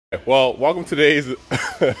Well, welcome to today's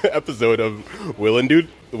episode of Will and Dale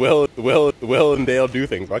do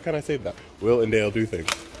things. Why can't I say that? Will and Dale do things.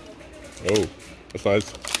 Oh, that's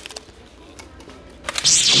nice.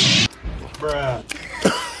 Bruh.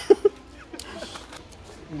 You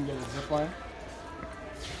can get a zip line.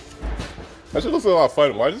 That shit looks a lot of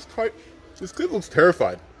fun. Why this kid looks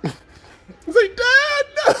terrified. He's like, Dad,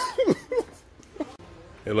 no!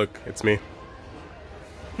 Hey, look, it's me.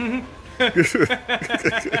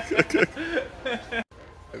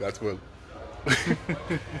 That's Will.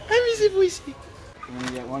 I'm easy voicey. I'm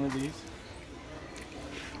gonna get one of these.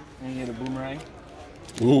 I'm gonna get a boomerang.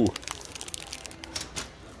 Ooh.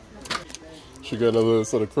 Should get another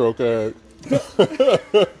set of croquet.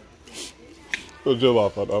 We'll jump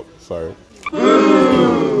off on. Oh, sorry.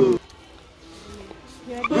 I'm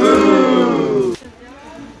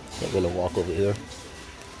gonna walk over here.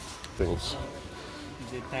 Things.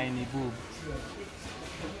 He's a tiny boob.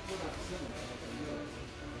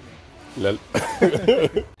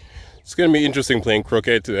 It's gonna be interesting playing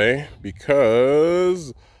croquet today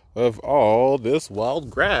because of all this wild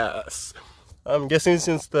grass. I'm guessing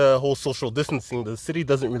since the whole social distancing, the city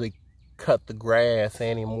doesn't really cut the grass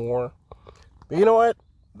anymore. But you know what?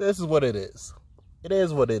 This is what it is. It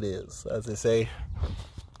is what it is, as they say.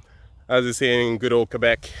 As they say in good old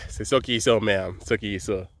Quebec, c'est ça qui est ça, man. C'est ça qui est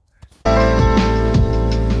ça.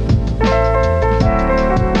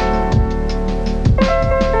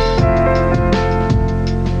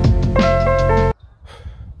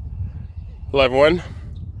 Hello everyone.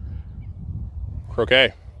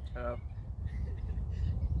 Croquet.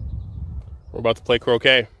 We're about to play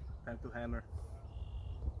croquet. Time to hammer.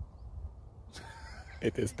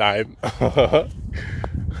 It is time. Oh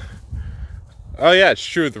yeah, it's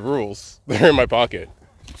true, the rules. They're in my pocket.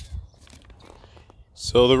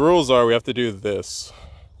 So the rules are we have to do this.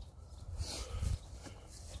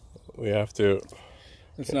 We have to...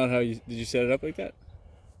 That's not how you... Did you set it up like that?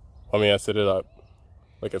 I mean, I set it up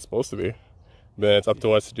like it's supposed to be. Then it's up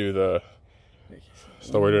to us to do the...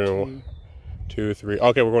 So we're doing 1, 2, 3.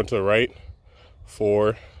 Okay, we're going to the right.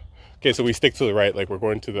 4. Okay, so we stick to the right, like we're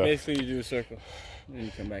going to the... Basically, you do a circle. Then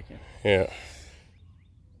you come back in. Yeah.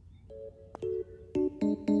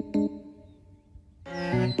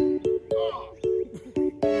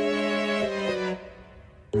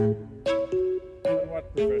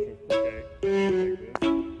 What professional croquet? Like this.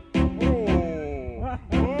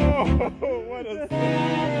 Oh! What a...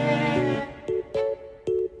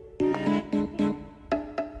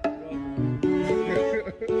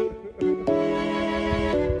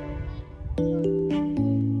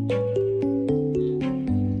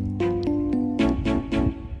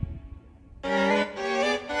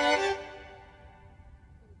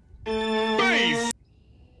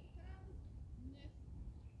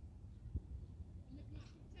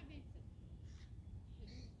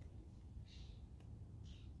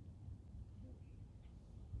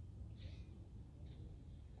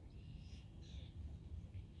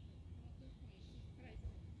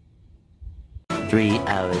 Three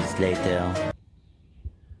hours later.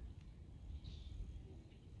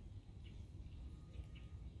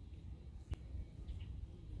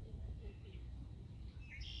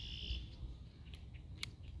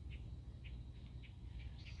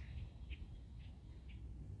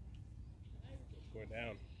 Going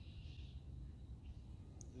down.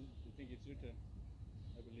 I think it's your turn.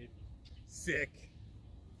 I believe. Sick.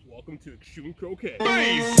 Welcome to Extreme Croquet.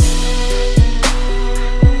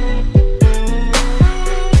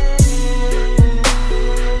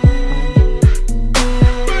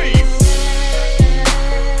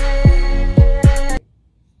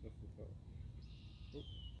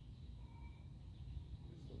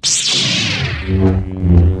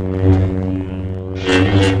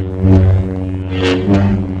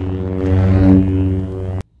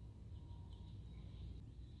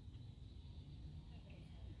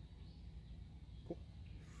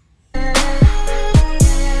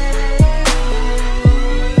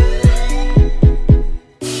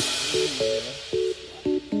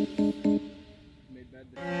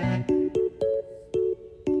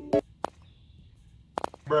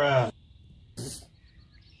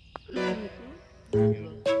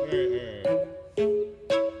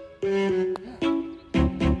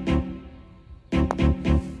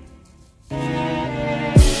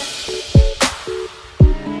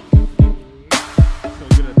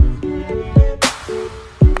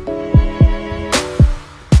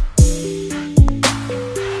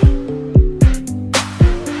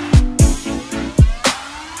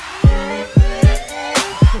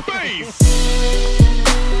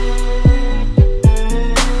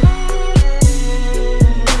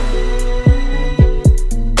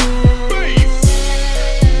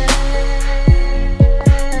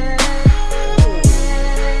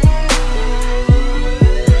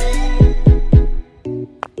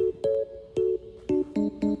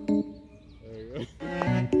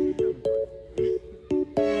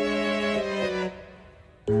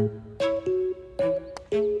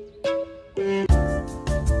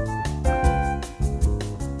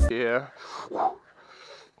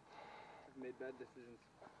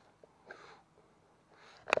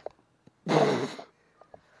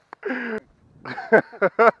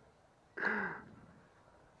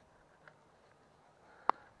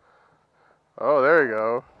 Oh, there you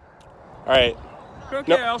go. All right.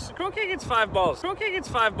 Croquet gets 5 balls. Croquet gets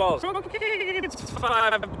 5 balls. Croquet gets 5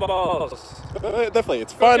 balls. Definitely,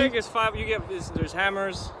 it's fun. Croquet gets 5. You get there's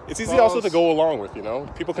hammers. It's easy also to go along with, you know.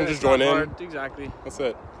 People can just join in. Exactly. That's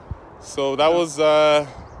it. So that was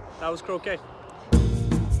croquet.